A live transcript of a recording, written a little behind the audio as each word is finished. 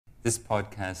This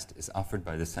podcast is offered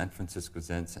by the San Francisco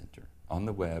Zen Center on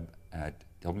the web at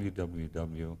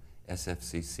www.sfcc.org.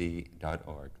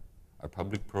 Our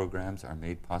public programs are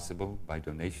made possible by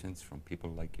donations from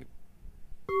people like you.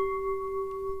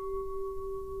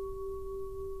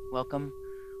 Welcome,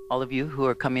 all of you who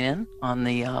are coming in on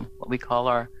the what we call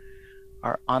our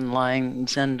online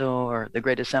Zendo or the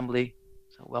Great Assembly.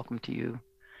 So welcome to you.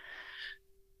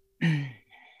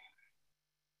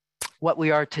 What we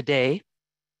are today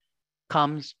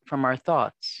comes from our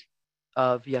thoughts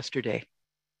of yesterday.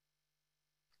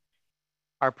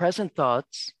 Our present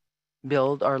thoughts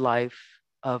build our life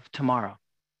of tomorrow.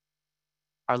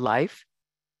 Our life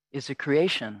is a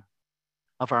creation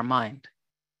of our mind.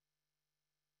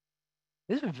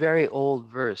 This is a very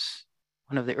old verse,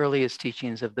 one of the earliest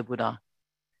teachings of the Buddha,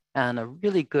 and a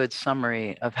really good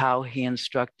summary of how he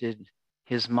instructed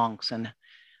his monks and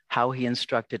how he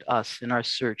instructed us in our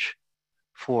search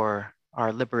for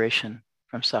our liberation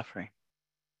from suffering.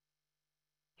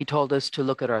 He told us to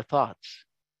look at our thoughts,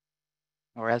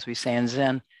 or as we say in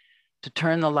Zen, to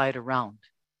turn the light around.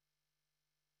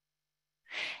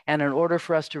 And in order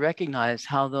for us to recognize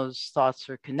how those thoughts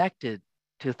are connected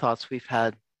to thoughts we've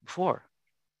had before,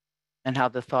 and how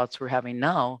the thoughts we're having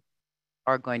now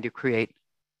are going to create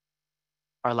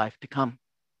our life to come.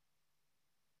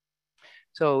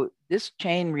 So this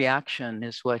chain reaction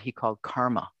is what he called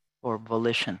karma or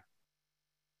volition.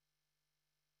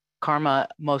 Karma,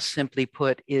 most simply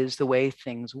put, is the way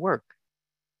things work,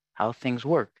 how things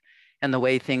work. And the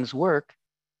way things work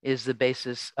is the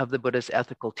basis of the Buddha's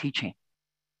ethical teaching.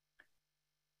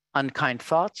 Unkind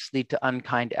thoughts lead to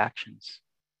unkind actions.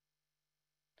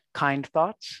 Kind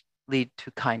thoughts lead to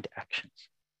kind actions.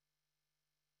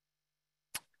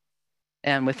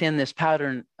 And within this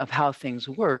pattern of how things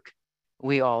work,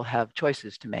 we all have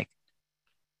choices to make.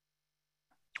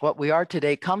 What we are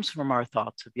today comes from our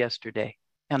thoughts of yesterday,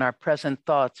 and our present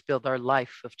thoughts build our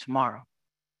life of tomorrow.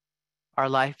 Our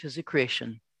life is a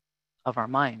creation of our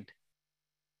mind.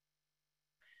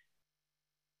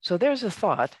 So there's a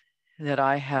thought that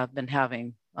I have been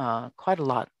having quite a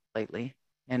lot lately,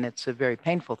 and it's a very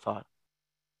painful thought.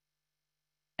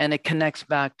 And it connects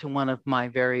back to one of my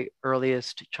very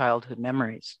earliest childhood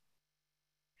memories.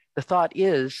 The thought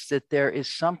is that there is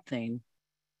something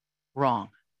wrong.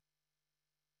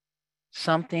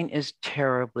 Something is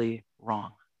terribly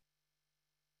wrong.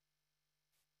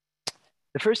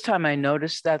 The first time I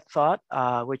noticed that thought,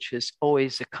 which is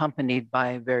always accompanied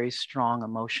by very strong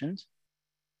emotions,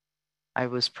 I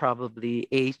was probably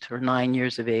 8 or 9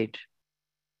 years of age.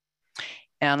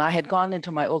 And I had gone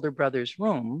into my older brother's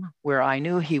room where I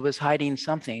knew he was hiding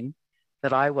something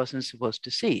that I wasn't supposed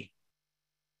to see.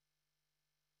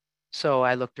 So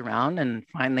I looked around and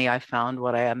finally I found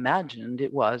what I imagined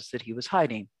it was that he was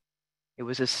hiding. It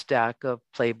was a stack of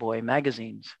Playboy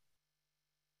magazines.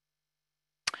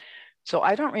 So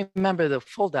I don't remember the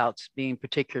foldouts being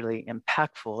particularly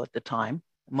impactful at the time.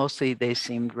 Mostly they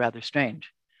seemed rather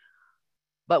strange.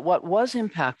 But what was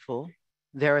impactful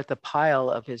there at the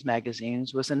pile of his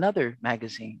magazines was another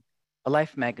magazine, a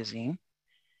Life magazine.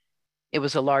 It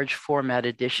was a large format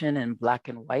edition in black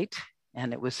and white,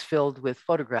 and it was filled with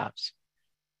photographs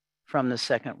from the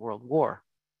Second World War,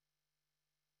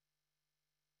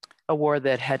 a war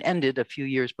that had ended a few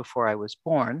years before I was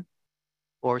born,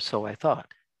 or so I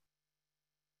thought.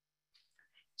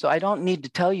 So I don't need to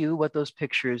tell you what those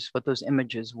pictures, what those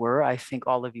images were. I think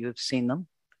all of you have seen them.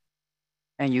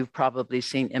 And you've probably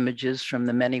seen images from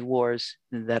the many wars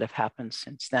that have happened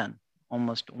since then,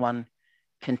 almost one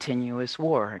continuous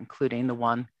war, including the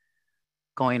one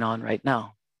going on right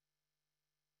now.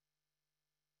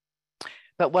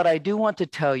 But what I do want to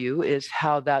tell you is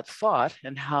how that thought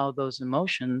and how those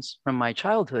emotions from my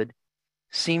childhood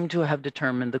seem to have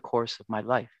determined the course of my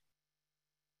life.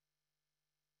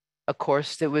 A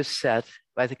course that was set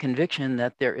by the conviction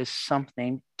that there is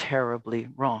something terribly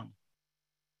wrong.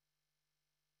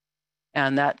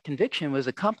 And that conviction was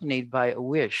accompanied by a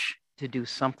wish to do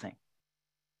something,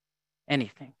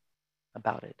 anything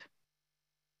about it.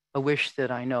 A wish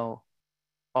that I know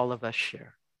all of us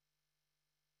share.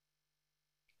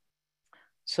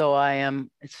 So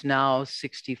it's now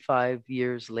 65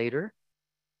 years later.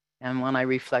 And when I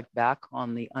reflect back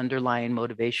on the underlying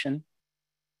motivation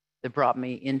that brought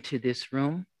me into this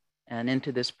room and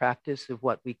into this practice of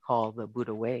what we call the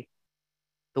Buddha way,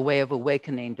 the way of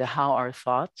awakening to how our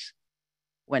thoughts,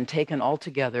 when taken all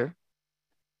together,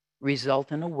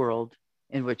 result in a world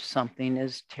in which something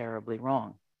is terribly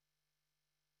wrong.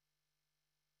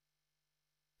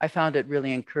 I found it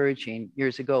really encouraging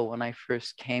years ago when I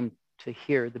first came to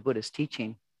hear the Buddha's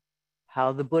teaching,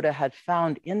 how the Buddha had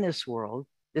found in this world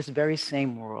this very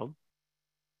same world,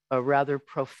 a rather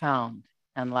profound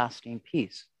and lasting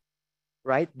peace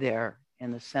right there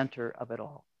in the center of it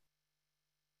all.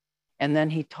 And then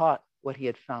he taught what he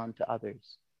had found to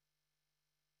others.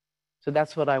 So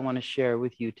that's what I want to share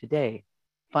with you today,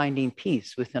 finding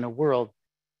peace within a world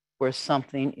where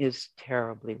something is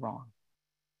terribly wrong,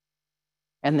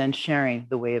 and then sharing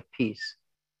the way of peace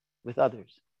with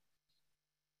others.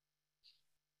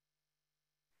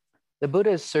 The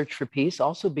Buddha's search for peace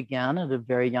also began at a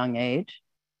very young age,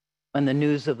 when the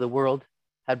news of the world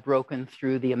had broken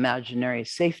through the imaginary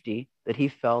safety that he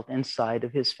felt inside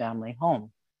of his family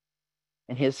home.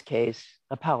 In his case,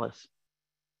 a palace.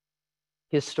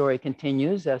 His story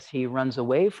continues as he runs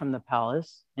away from the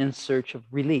palace in search of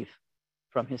relief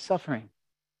from his suffering,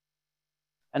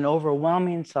 an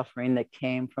overwhelming suffering that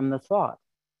came from the thought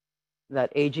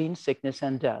that aging, sickness,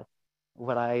 and death,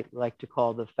 what I like to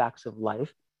call the facts of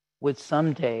life, would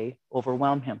someday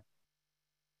overwhelm him.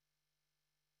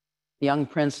 The young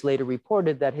prince later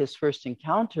reported that his first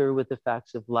encounter with the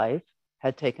facts of life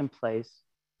had taken place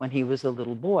when he was a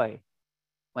little boy,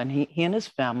 when he and his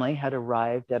family had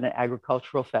arrived at an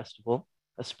agricultural festival,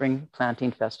 a spring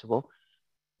planting festival,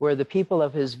 where the people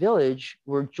of his village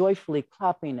were joyfully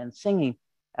clapping and singing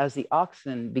as the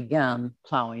oxen began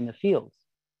plowing the fields.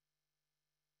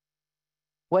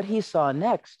 What he saw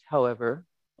next, however,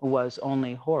 was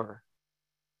only horror.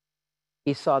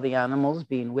 He saw the animals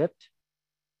being whipped,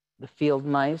 the field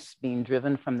mice being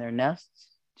driven from their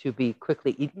nests to be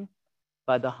quickly eaten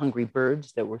by the hungry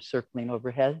birds that were circling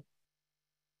overhead.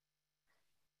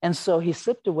 And so he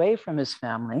slipped away from his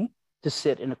family to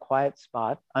sit in a quiet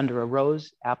spot under a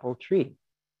rose apple tree,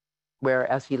 where,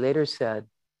 as he later said,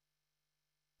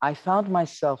 I found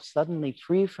myself suddenly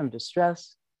free from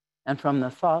distress and from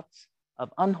the thoughts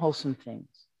of unwholesome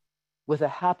things, with a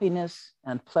happiness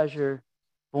and pleasure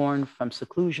born from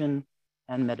seclusion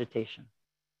and meditation.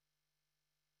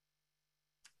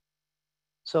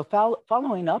 So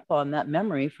following up on that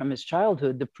memory from his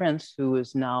childhood, the prince, who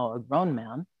is now a grown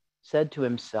man, said to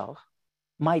himself,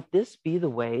 might this be the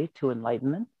way to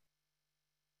enlightenment?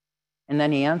 And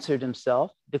then he answered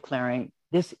himself, declaring,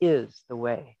 this is the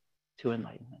way to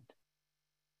enlightenment.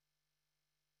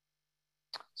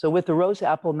 So with the rose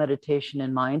apple meditation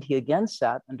in mind, he again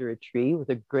sat under a tree with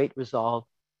a great resolve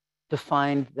to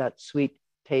find that sweet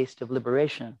taste of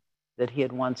liberation that he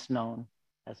had once known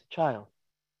as a child.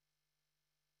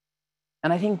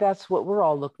 And I think that's what we're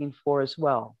all looking for as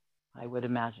well, I would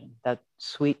imagine, that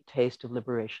sweet taste of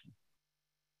liberation.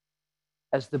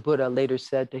 As the Buddha later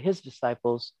said to his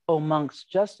disciples, O monks,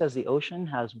 just as the ocean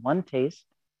has one taste,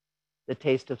 the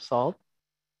taste of salt,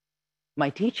 my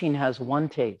teaching has one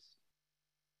taste,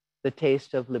 the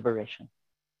taste of liberation.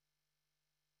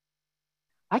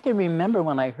 I can remember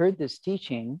when I heard this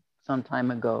teaching some time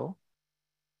ago,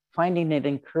 finding it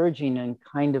encouraging in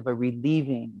kind of a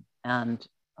relieving and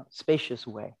spacious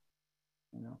way.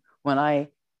 You know, when I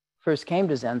first came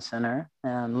to Zen Center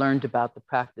and learned about the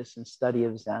practice and study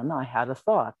of Zen, I had a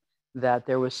thought that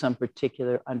there was some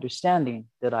particular understanding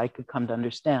that I could come to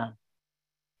understand,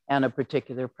 and a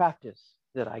particular practice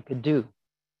that I could do,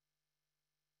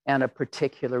 and a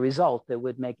particular result that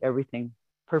would make everything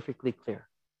perfectly clear.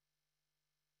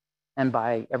 And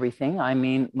by everything, I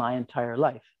mean my entire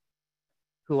life,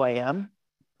 who I am,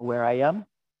 where I am,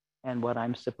 and what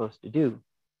I'm supposed to do.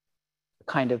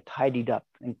 A kind of tidied up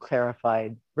and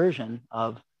clarified version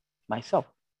of myself.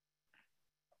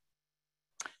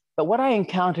 But what I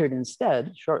encountered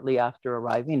instead, shortly after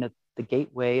arriving at the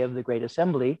gateway of the Great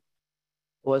Assembly,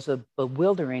 was a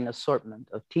bewildering assortment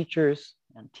of teachers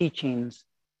and teachings,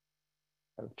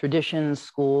 of traditions,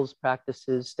 schools,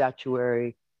 practices,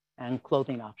 statuary, and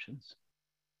clothing options.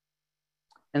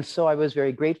 And so I was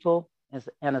very grateful,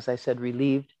 and as I said,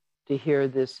 relieved to hear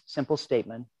this simple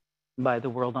statement by the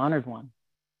world-honored one.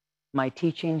 My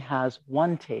teaching has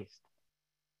one taste,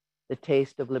 the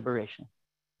taste of liberation.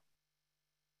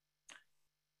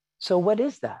 So what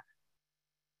is that?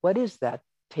 What is that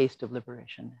taste of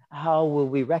liberation? How will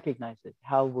we recognize it?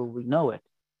 How will we know it?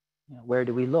 You know, where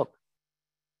do we look?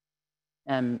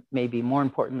 And maybe more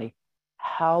importantly,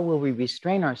 how will we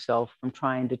restrain ourselves from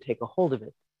trying to take a hold of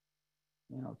it?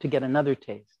 You know, to get another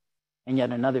taste and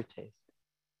yet another taste.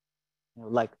 You know,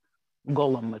 like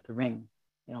Golem with the ring.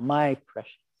 You know, my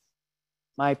precious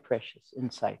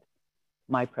insight,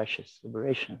 my precious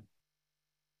liberation.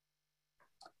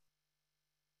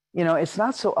 You know, it's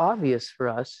not so obvious for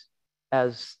us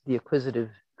as the acquisitive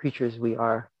creatures we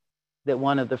are that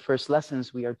one of the first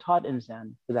lessons we are taught in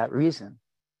Zen for that reason,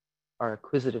 our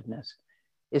acquisitiveness,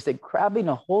 is that grabbing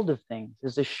a hold of things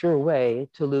is a sure way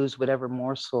to lose whatever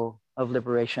morsel of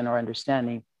liberation or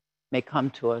understanding may come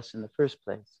to us in the first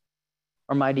place,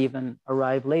 or might even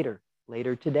arrive later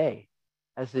today,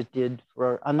 as it did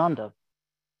for Ananda,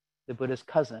 the Buddha's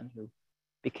cousin, who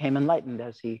became enlightened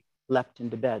as he leapt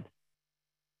into bed.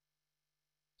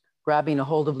 Grabbing a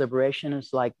hold of liberation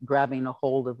is like grabbing a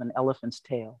hold of an elephant's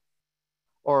tail,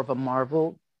 or of a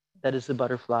marvel that is a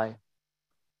butterfly.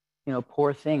 You know,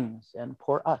 poor things and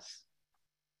poor us.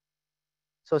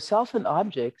 So self and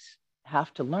objects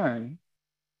have to learn,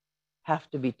 have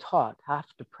to be taught, have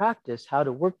to practice how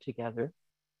to work together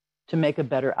to make a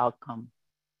better outcome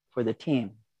for the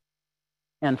team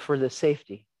and for the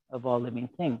safety of all living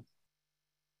things.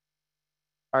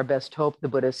 Our best hope, the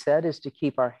Buddha said, is to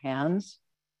keep our hands,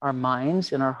 our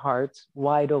minds, and our hearts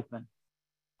wide open,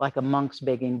 like a monk's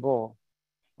begging bowl,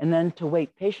 and then to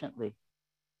wait patiently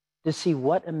to see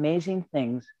what amazing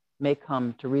things may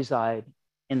come to reside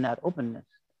in that openness.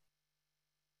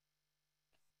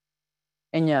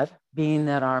 And yet, being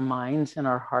that our minds and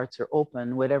our hearts are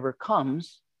open, whatever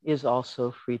comes is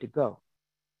also free to go,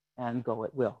 and go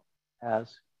at will,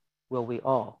 as will we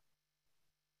all.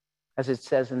 As it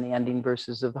says in the ending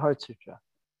verses of the Heart Sutra,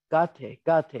 gate,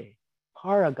 gate,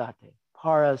 paragate,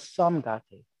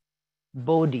 parasamgate,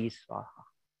 bodhisvaha.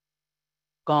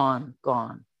 Gone,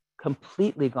 gone,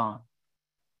 completely gone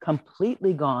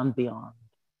beyond.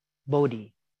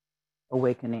 Bodhi,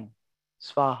 awakening,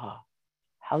 svaha,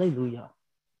 hallelujah.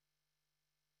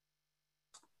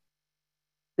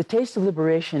 The taste of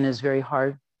liberation is very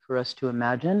hard for us to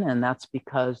imagine, and that's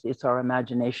because it's our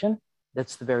imagination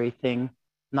that's the very thing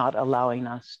not allowing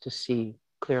us to see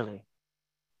clearly.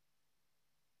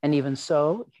 And even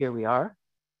so, here we are,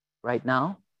 right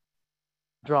now,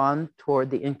 drawn toward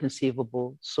the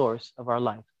inconceivable source of our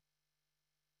life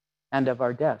and of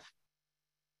our death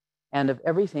and of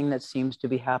everything that seems to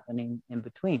be happening in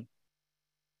between.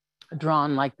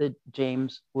 Drawn like the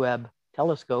James Webb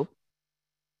telescope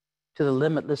to the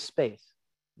limitless space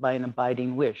by an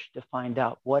abiding wish to find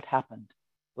out what happened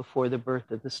before the birth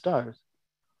of the stars,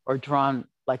 or drawn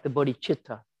like the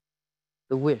bodhicitta,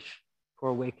 the wish for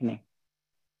awakening,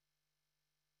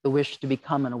 the wish to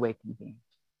become an awakened being,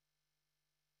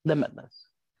 limitless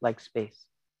like space.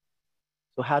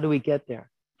 So how do we get there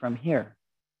from here?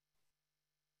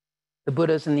 The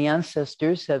Buddhas and the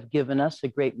ancestors have given us a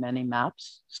great many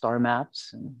maps, star maps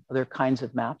and other kinds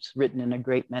of maps written in a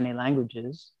great many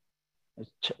languages.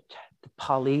 There's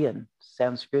Pali and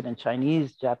Sanskrit and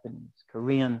Chinese, Japanese,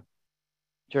 Korean,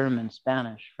 German,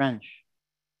 Spanish, French,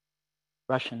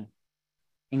 Russian,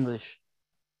 English.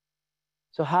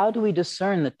 So how do we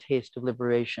discern the taste of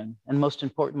liberation? And most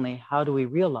importantly, how do we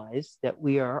realize that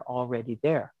we are already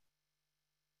there?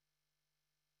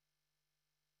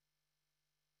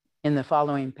 In the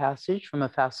following passage from a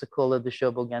fascicle of the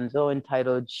Shobogenzo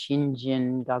entitled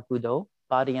Shinjin Gakudo,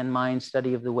 Body and Mind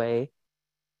Study of the Way,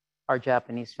 our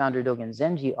Japanese founder Dogen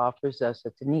Zenji offers us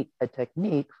a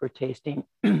technique for tasting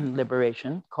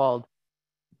liberation called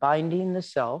binding the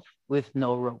self with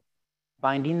no rope.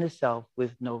 Binding the self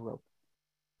with no rope.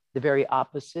 The very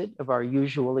opposite of our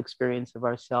usual experience of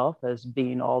ourself as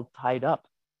being all tied up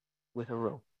with a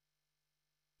rope.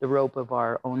 The rope of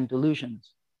our own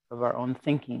delusions, of our own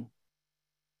thinking,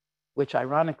 which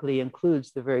ironically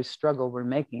includes the very struggle we're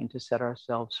making to set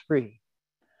ourselves free.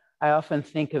 I often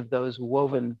think of those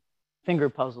woven finger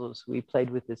puzzles we played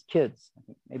with as kids. I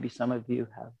think maybe some of you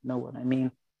know what I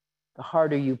mean. The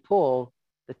harder you pull,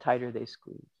 the tighter they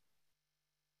squeeze.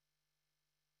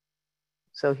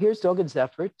 So here's Dogen's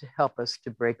effort to help us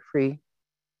to break free.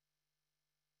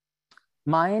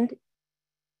 Mind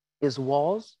is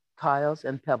walls, tiles,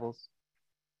 and pebbles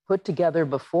put together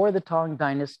before the Tang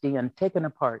Dynasty and taken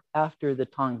apart after the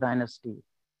Tang Dynasty,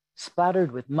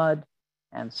 splattered with mud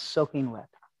and soaking wet.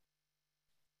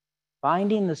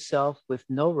 Binding the self with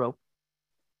no rope,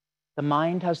 the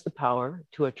mind has the power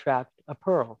to attract a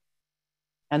pearl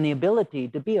and the ability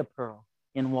to be a pearl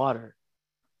in water.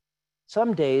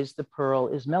 Some days the pearl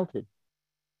is melted.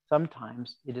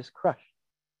 Sometimes it is crushed.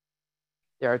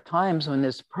 There are times when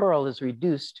this pearl is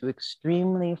reduced to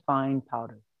extremely fine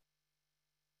powder.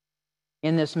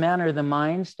 In this manner, the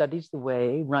mind studies the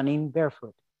way running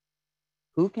barefoot.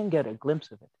 Who can get a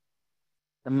glimpse of it?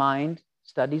 The mind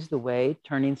studies the way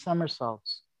turning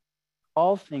somersaults.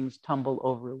 All things tumble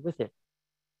over with it.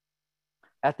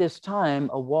 At this time,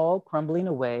 a wall crumbling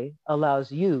away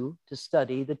allows you to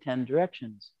study the 10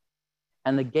 directions,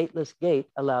 and the gateless gate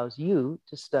allows you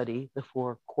to study the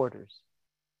 4 quarters.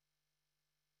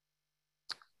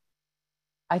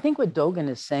 I think what Dogen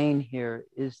is saying here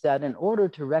is that in order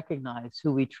to recognize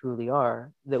who we truly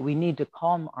are, that we need to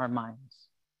calm our minds,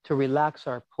 to relax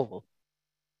our pull,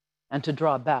 and to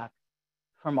draw back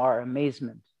from our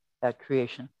amazement at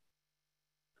creation.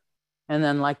 And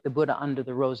then, like the Buddha under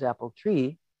the rose apple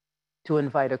tree, to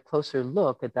invite a closer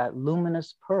look at that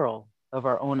luminous pearl of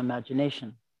our own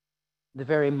imagination, the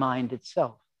very mind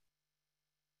itself.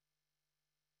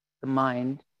 The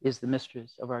mind is the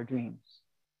mistress of our dreams.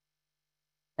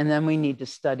 And then we need to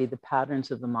study the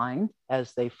patterns of the mind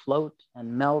as they float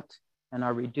and melt and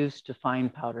are reduced to fine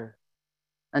powder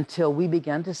until we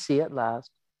begin to see at last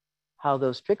how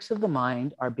those tricks of the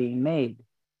mind are being made,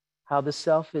 how the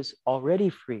self is already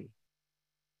free.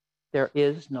 There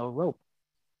is no rope.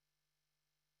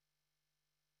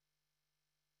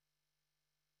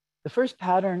 The first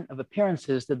pattern of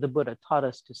appearances that the Buddha taught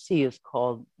us to see is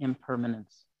called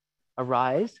impermanence.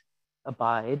 Arise,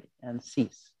 abide, and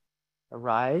cease.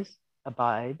 Arise,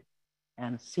 abide,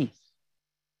 and cease.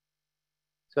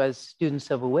 So as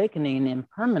students of awakening,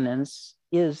 impermanence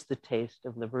is the taste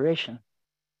of liberation.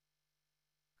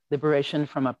 Liberation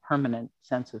from a permanent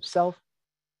sense of self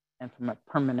and from a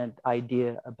permanent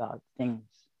idea about things.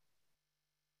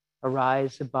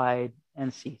 Arise, abide,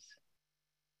 and cease.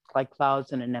 Like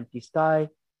clouds in an empty sky,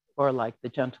 or like the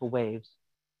gentle waves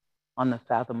on the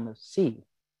fathomless sea.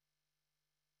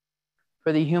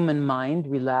 For the human mind,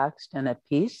 relaxed and at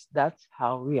peace, that's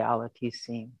how reality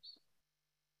seems.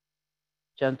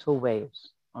 Gentle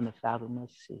waves on the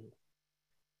fathomless sea.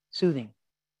 Soothing.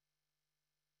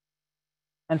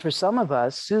 And for some of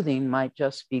us, soothing might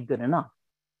just be good enough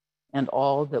and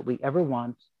all that we ever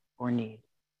want or need,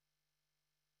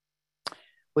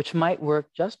 which might work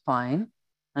just fine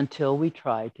until we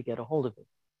try to get a hold of it,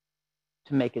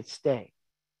 to make it stay.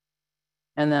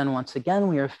 And then once again,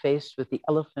 we are faced with the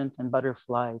elephant and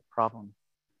butterfly problem,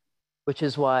 which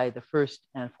is why the first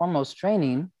and foremost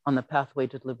training on the pathway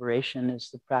to liberation is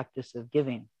the practice of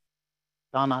giving,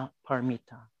 dana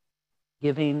paramita,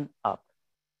 giving up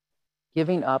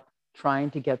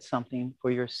trying to get something for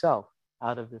yourself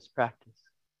out of this practice.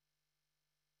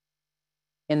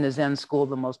 In the Zen school,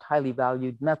 the most highly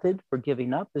valued method for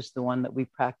giving up is the one that we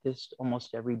practiced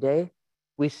almost every day.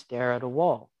 We stare at a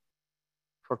wall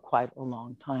for quite a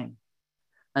long time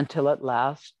until at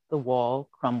last the wall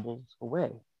crumbles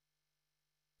away.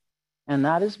 And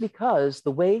that is because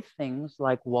the way things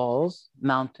like walls,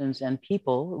 mountains, and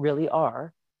people really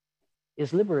are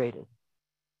is liberated,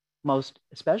 most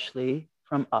especially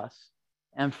from us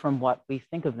and from what we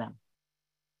think of them.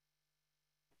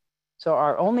 So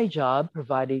our only job,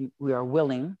 providing we are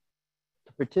willing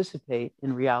to participate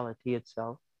in reality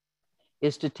itself,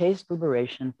 is to taste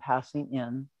liberation passing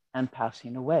in and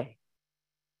passing away,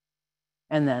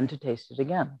 and then to taste it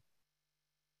again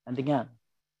and again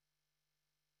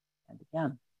and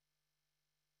again.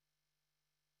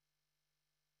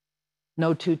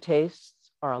 No two tastes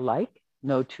are alike.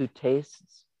 No two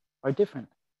tastes are different.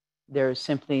 There is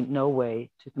simply no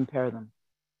way to compare them.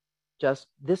 Just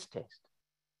this taste.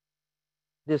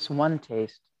 This one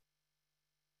taste,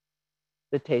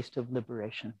 the taste of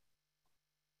liberation.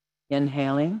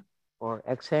 Inhaling or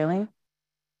exhaling,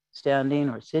 standing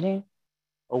or sitting,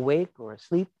 awake or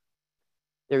asleep.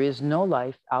 There is no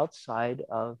life outside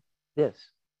of this.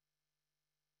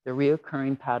 The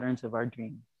reoccurring patterns of our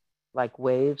dreams, like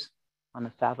waves on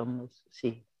a fathomless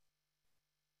sea.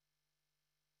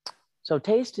 So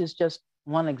taste is just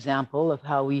one example of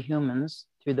how we humans,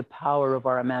 through the power of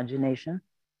our imagination,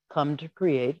 come to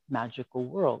create magical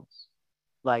worlds,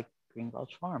 like Green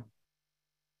Gulch Farm.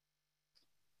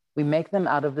 We make them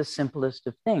out of the simplest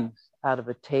of things, out of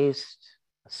a taste,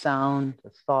 a sound, a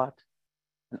thought,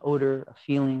 an odor, a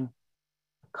feeling,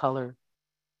 a color.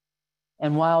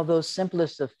 And while those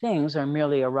simplest of things are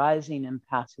merely arising and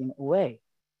passing away,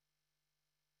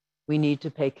 we need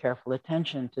to pay careful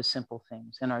attention to simple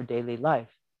things in our daily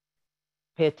life.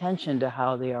 Pay attention to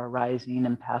how they are arising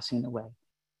and passing away.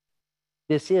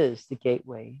 This is the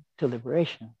gateway to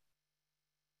liberation.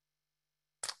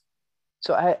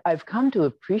 So I've come to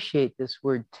appreciate this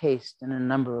word taste in a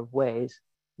number of ways,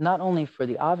 not only for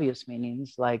the obvious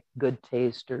meanings like good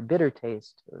taste or bitter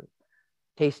taste or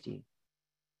tasty,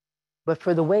 but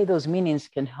for the way those meanings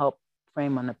can help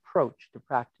frame an approach to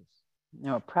practice,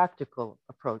 a practical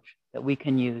approach that we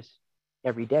can use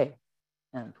every day.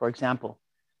 And for example,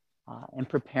 in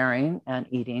preparing and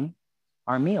eating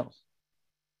our meals.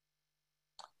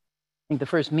 I think the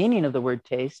first meaning of the word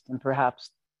taste, and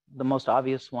perhaps the most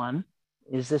obvious one,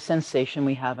 is the sensation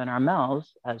we have in our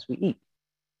mouths as we eat.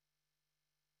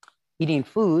 Eating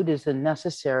food is a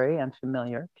necessary and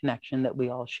familiar connection that we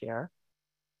all share.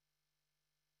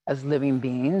 As living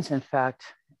beings, in fact,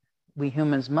 we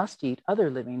humans must eat other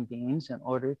living beings in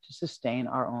order to sustain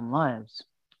our own lives,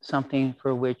 something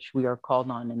for which we are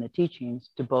called on in the teachings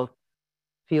to both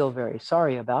feel very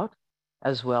sorry about,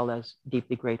 as well as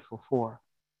deeply grateful for.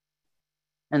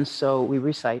 And so we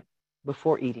recite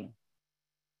before eating.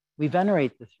 We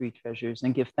venerate the three treasures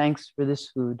and give thanks for this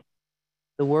food,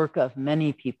 the work of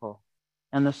many people,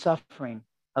 and the suffering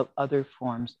of other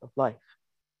forms of life.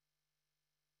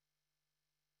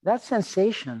 That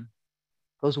sensation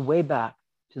goes way back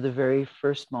to the very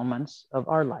first moments of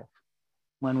our life,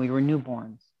 when we were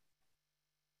newborns.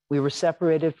 We were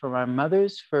separated from our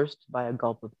mothers first by a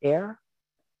gulp of air,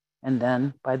 and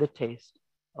then by the taste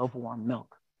of warm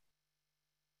milk.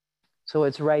 So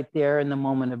it's right there in the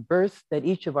moment of birth that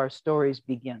each of our stories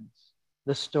begins,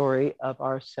 the story of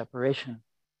our separation,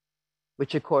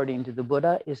 which according to the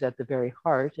Buddha is at the very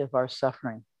heart of our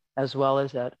suffering, as well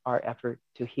as at our effort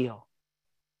to heal.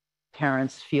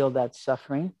 Parents feel that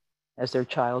suffering as their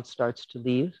child starts to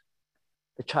leave.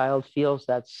 The child feels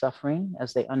that suffering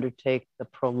as they undertake the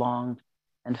prolonged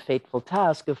and fateful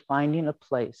task of finding a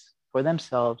place for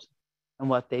themselves in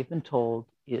what they've been told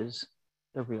is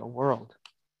the real world.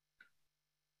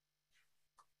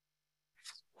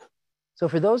 So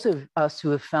for those of us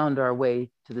who have found our way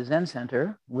to the Zen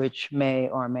Center, which may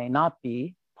or may not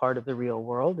be part of the real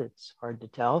world, it's hard to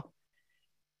tell,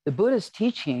 the Buddha's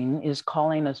teaching is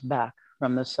calling us back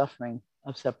from the suffering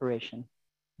of separation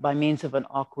by means of an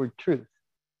awkward truth,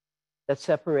 that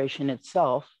separation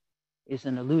itself is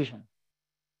an illusion,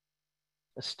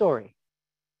 a story,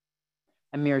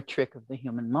 a mere trick of the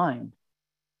human mind.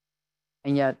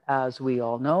 And yet, as we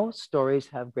all know, stories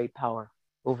have great power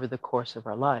over the course of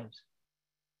our lives.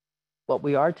 What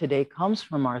we are today comes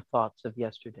from our thoughts of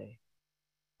yesterday.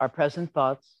 Our present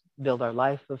thoughts build our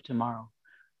life of tomorrow.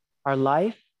 Our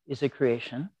life is a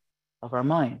creation of our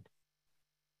mind.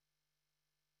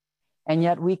 And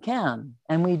yet we can,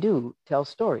 and we do, tell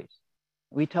stories.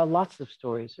 We tell lots of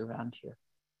stories around here.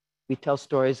 We tell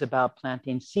stories about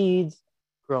planting seeds,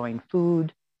 growing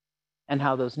food, and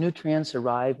how those nutrients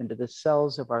arrive into the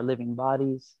cells of our living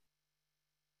bodies.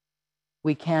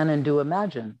 We can and do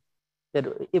imagine that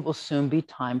it will soon be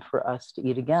time for us to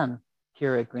eat again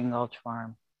here at Green Gulch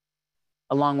Farm,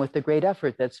 along with the great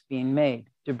effort that's being made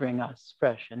to bring us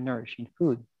fresh and nourishing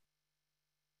food.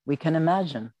 We can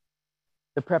imagine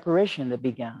the preparation that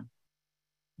began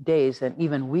days and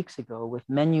even weeks ago with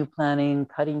menu planning,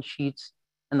 cutting sheets,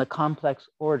 and the complex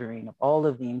ordering of all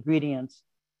of the ingredients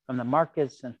from the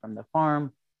markets and from the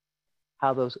farm,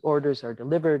 how those orders are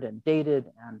delivered and dated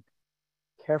and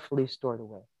carefully stored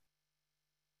away.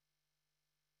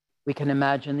 We can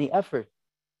imagine the effort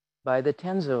by the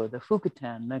tenzo, the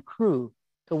fukuten, the crew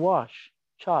to wash,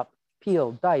 chop,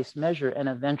 peel, dice, measure, and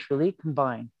eventually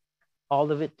combine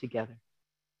all of it together.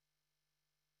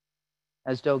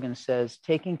 As Dogen says,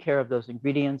 taking care of those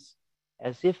ingredients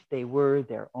as if they were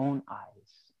their own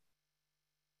eyes.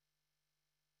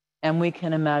 And we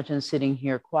can imagine sitting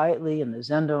here quietly in the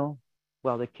zendo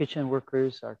while the kitchen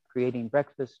workers are creating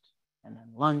breakfast and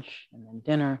then lunch and then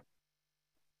dinner,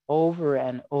 over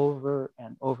and over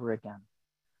and over again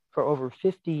for over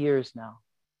 50 years now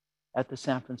at the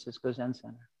San Francisco Zen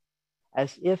Center,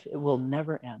 as if it will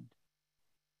never end,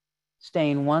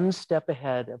 staying one step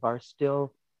ahead of our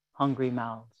still hungry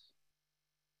mouths.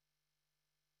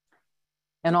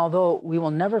 And although we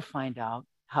will never find out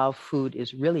how food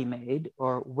is really made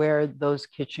or where those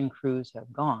kitchen crews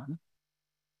have gone,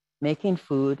 making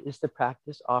food is the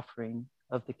practice offering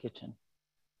of the kitchen.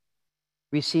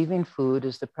 Receiving food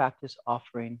is the practice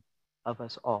offering of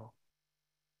us all.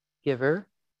 Giver,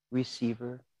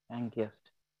 receiver, and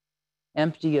gift,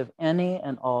 empty of any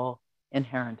and all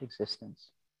inherent existence.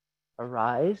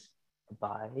 Arise,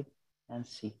 abide, and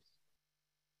cease.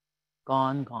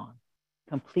 Gone, gone,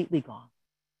 completely gone.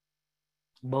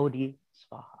 Bodhi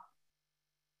Svaha.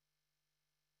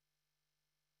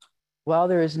 While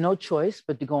there is no choice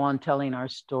but to go on telling our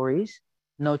stories,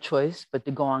 no choice but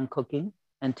to go on cooking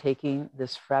and taking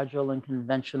this fragile and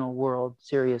conventional world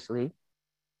seriously,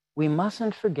 we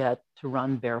mustn't forget to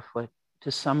run barefoot,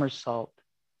 to somersault,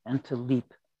 and to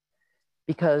leap.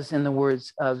 Because in the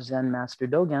words of Zen Master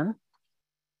Dogen,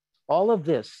 all of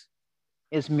this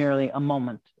is merely a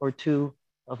moment or two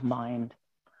of mind.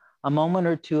 A moment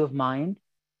or two of mind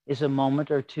is a moment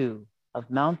or two of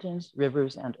mountains,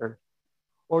 rivers, and earth,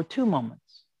 or 2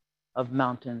 moments of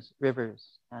mountains,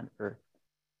 rivers, and earth.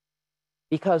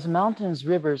 Because mountains,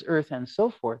 rivers, earth, and so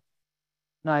forth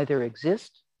neither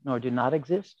exist nor do not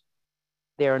exist.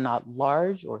 They are not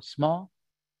large or small,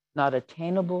 not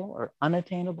attainable or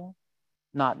unattainable,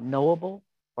 not knowable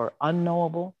or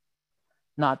unknowable,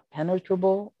 not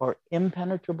penetrable or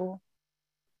impenetrable.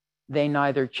 They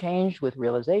neither change with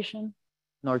realization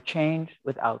nor change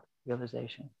without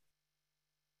realization.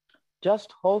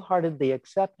 just wholeheartedly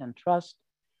accept and trust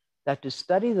that to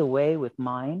study the way with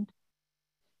mind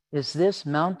is this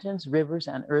mountains, rivers,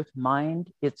 and earth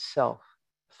mind itself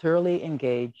thoroughly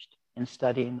engaged in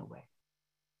studying the way.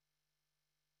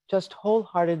 Just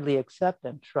wholeheartedly accept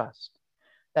and trust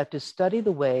that to study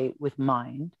the way with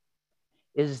mind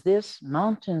is this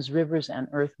mountains, rivers, and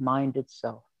earth mind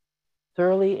itself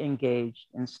thoroughly engaged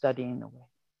in studying the way.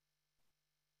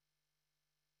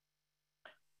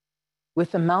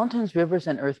 With the mountains, rivers,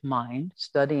 and earth mind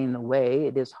studying the way,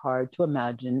 it is hard to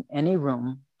imagine any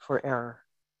room for error.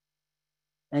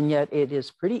 And yet it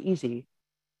is pretty easy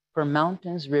for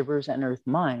mountains, rivers, and earth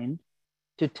mind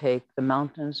to take the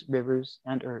mountains, rivers,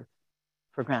 and earth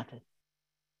for granted.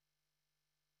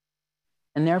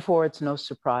 And therefore, it's no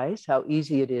surprise how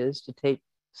easy it is to take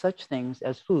such things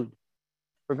as food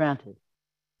for granted,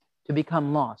 to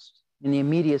become lost in the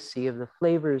immediacy of the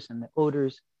flavors and the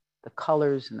odors, the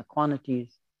colors and the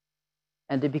quantities,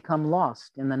 and to become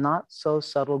lost in the not so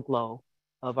subtle glow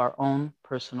of our own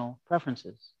personal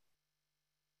preferences.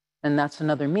 And that's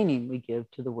another meaning we give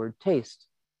to the word taste,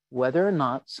 whether or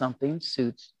not something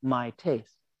suits my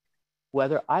taste,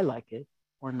 whether I like it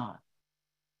or not.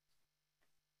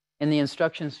 In the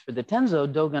instructions for the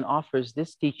Tenzo, Dogen offers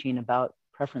this teaching about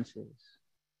preferences.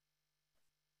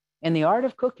 In the art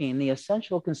of cooking, the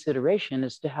essential consideration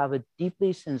is to have a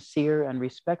deeply sincere and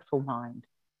respectful mind,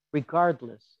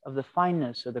 regardless of the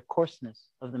fineness or the coarseness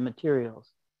of the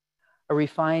materials. A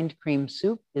refined cream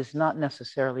soup is not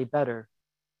necessarily better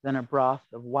than a broth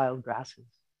of wild grasses.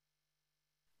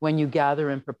 When you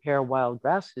gather and prepare wild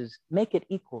grasses, make it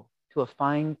equal to a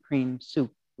fine cream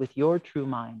soup with your true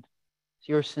mind,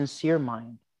 your sincere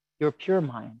mind, your pure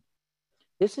mind.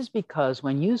 This is because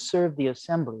when you serve the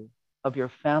assembly of your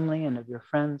family and of your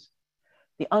friends,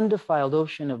 the undefiled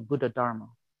ocean of Buddha Dharma,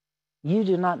 you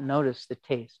do not notice the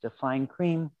taste of fine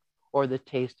cream or the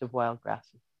taste of wild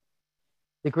grasses.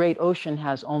 The great ocean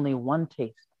has only one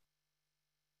taste.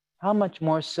 How much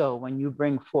more so when you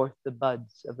bring forth the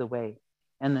buds of the way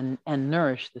and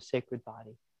nourish the sacred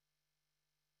body.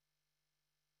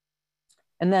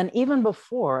 And then even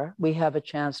before we have a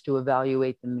chance to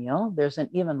evaluate the meal, there's an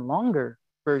even longer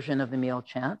version of the meal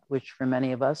chant, which for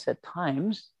many of us at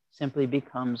times simply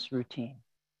becomes routine.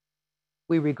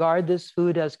 We regard this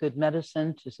food as good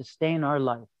medicine to sustain our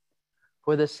life.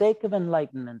 For the sake of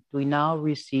enlightenment, we now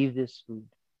receive this food.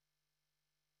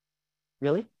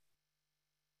 Really?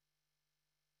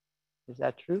 Is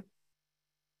that true?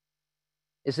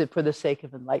 Is it for the sake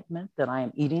of enlightenment that I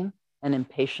am eating and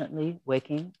impatiently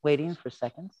waiting for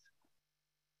seconds?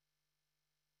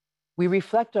 We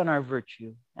reflect on our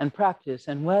virtue and practice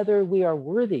and whether we are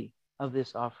worthy of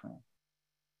this offering.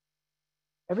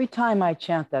 Every time I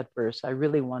chant that verse, I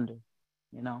really wonder,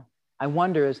 I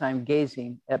wonder as I'm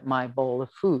gazing at my bowl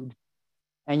of food,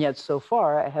 and yet so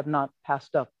far I have not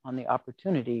passed up on the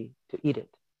opportunity to eat it.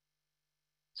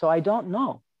 So I don't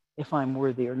know if I'm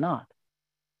worthy or not.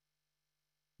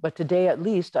 But today, at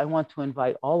least, I want to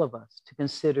invite all of us to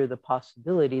consider the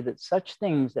possibility that such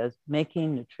things as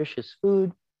making nutritious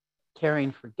food,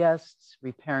 caring for guests,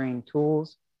 repairing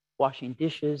tools, washing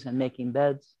dishes, and making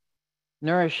beds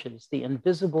nourishes the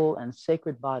invisible and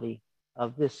sacred body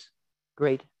of this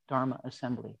great Dharma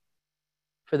assembly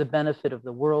for the benefit of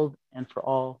the world and for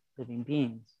all living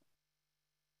beings.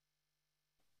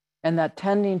 And that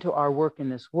tending to our work in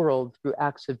this world through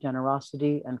acts of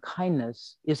generosity and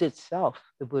kindness is itself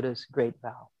the Buddha's great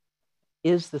vow,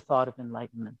 is the thought of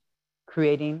enlightenment,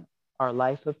 creating our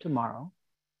life of tomorrow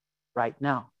right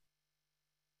now.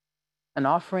 An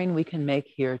offering we can make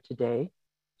here today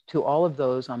to all of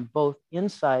those on both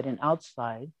inside and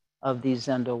outside of these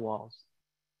Zendo walls,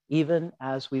 even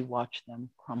as we watch them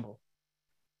crumble.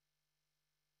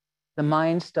 The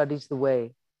mind studies the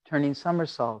way, turning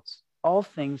somersaults. All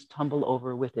things tumble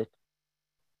over with it.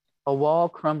 A wall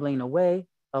crumbling away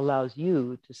allows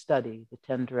you to study the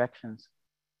 10 directions.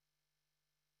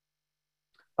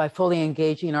 By fully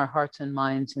engaging our hearts and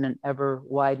minds in an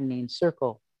ever-widening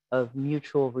circle of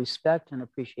mutual respect and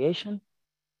appreciation,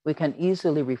 we can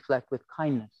easily reflect with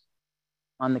kindness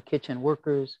on the kitchen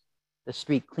workers, the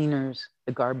street cleaners,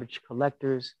 the garbage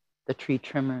collectors, the tree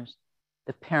trimmers,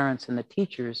 the parents and the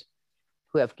teachers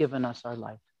who have given us our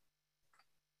life.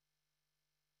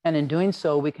 And in doing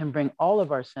so, we can bring all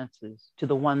of our senses to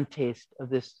the one taste of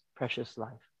this precious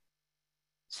life.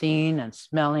 Seeing and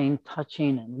smelling,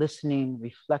 touching and listening,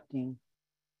 reflecting,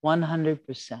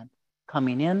 100%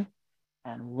 coming in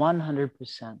and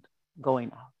 100%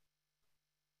 going out.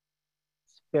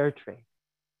 It's fair trade.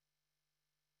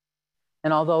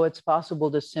 And although it's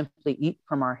possible to simply eat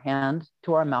from our hand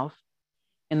to our mouth,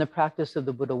 in the practice of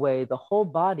the Buddha way, the whole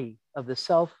body of the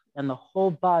self and the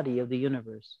whole body of the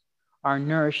universe are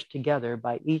nourished together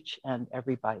by each and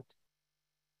every bite.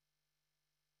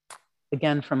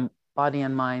 Again, from Body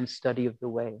and Mind Study of the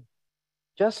Way.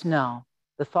 Just now,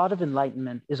 the thought of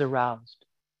enlightenment is aroused.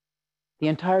 The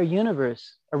entire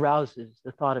universe arouses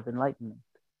the thought of enlightenment.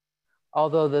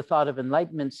 Although the thought of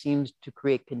enlightenment seems to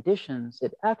create conditions,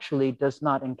 it actually does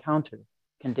not encounter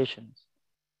conditions.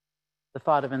 The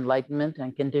thought of enlightenment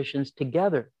and conditions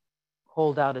together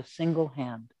hold out a single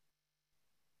hand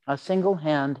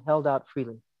held out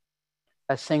freely,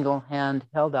 a single hand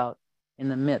held out in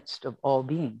the midst of all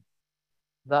being.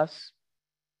 Thus,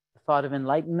 the thought of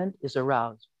enlightenment is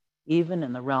aroused, even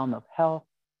in the realm of hell,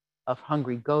 of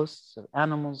hungry ghosts, of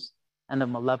animals, and of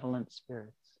malevolent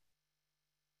spirits.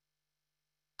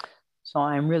 So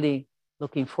I'm really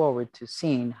looking forward to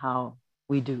seeing how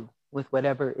we do with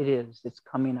whatever it is that's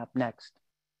coming up next.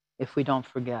 If we don't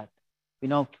forget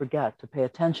to pay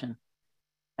attention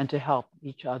and to help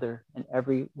each other in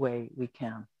every way we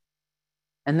can.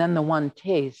 And then the one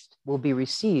taste will be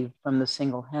received from the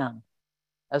single hand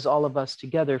as all of us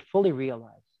together fully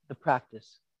realize the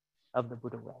practice of the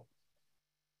Buddha way.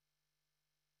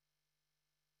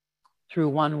 Through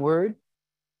one word,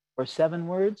 or 7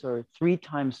 words, or 3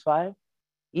 times 5,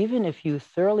 even if you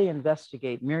thoroughly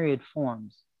investigate myriad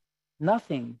forms,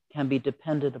 nothing can be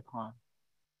depended upon.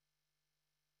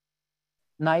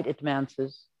 Night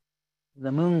advances,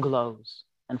 the moon glows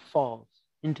and falls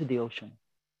into the ocean.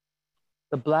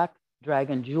 The black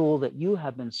dragon jewel that you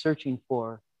have been searching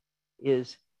for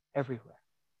is everywhere.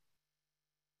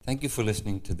 Thank you for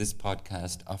listening to this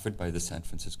podcast offered by the San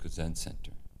Francisco Zen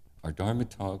Center. Our Dharma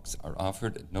talks are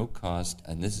offered at no cost,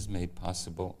 and this is made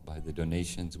possible by the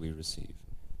donations we receive.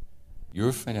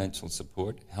 Your financial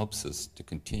support helps us to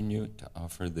continue to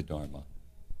offer the Dharma.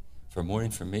 For more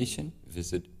information,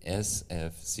 visit sfcc.org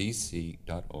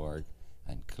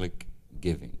and click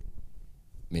Giving.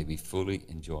 May we fully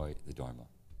enjoy the Dharma.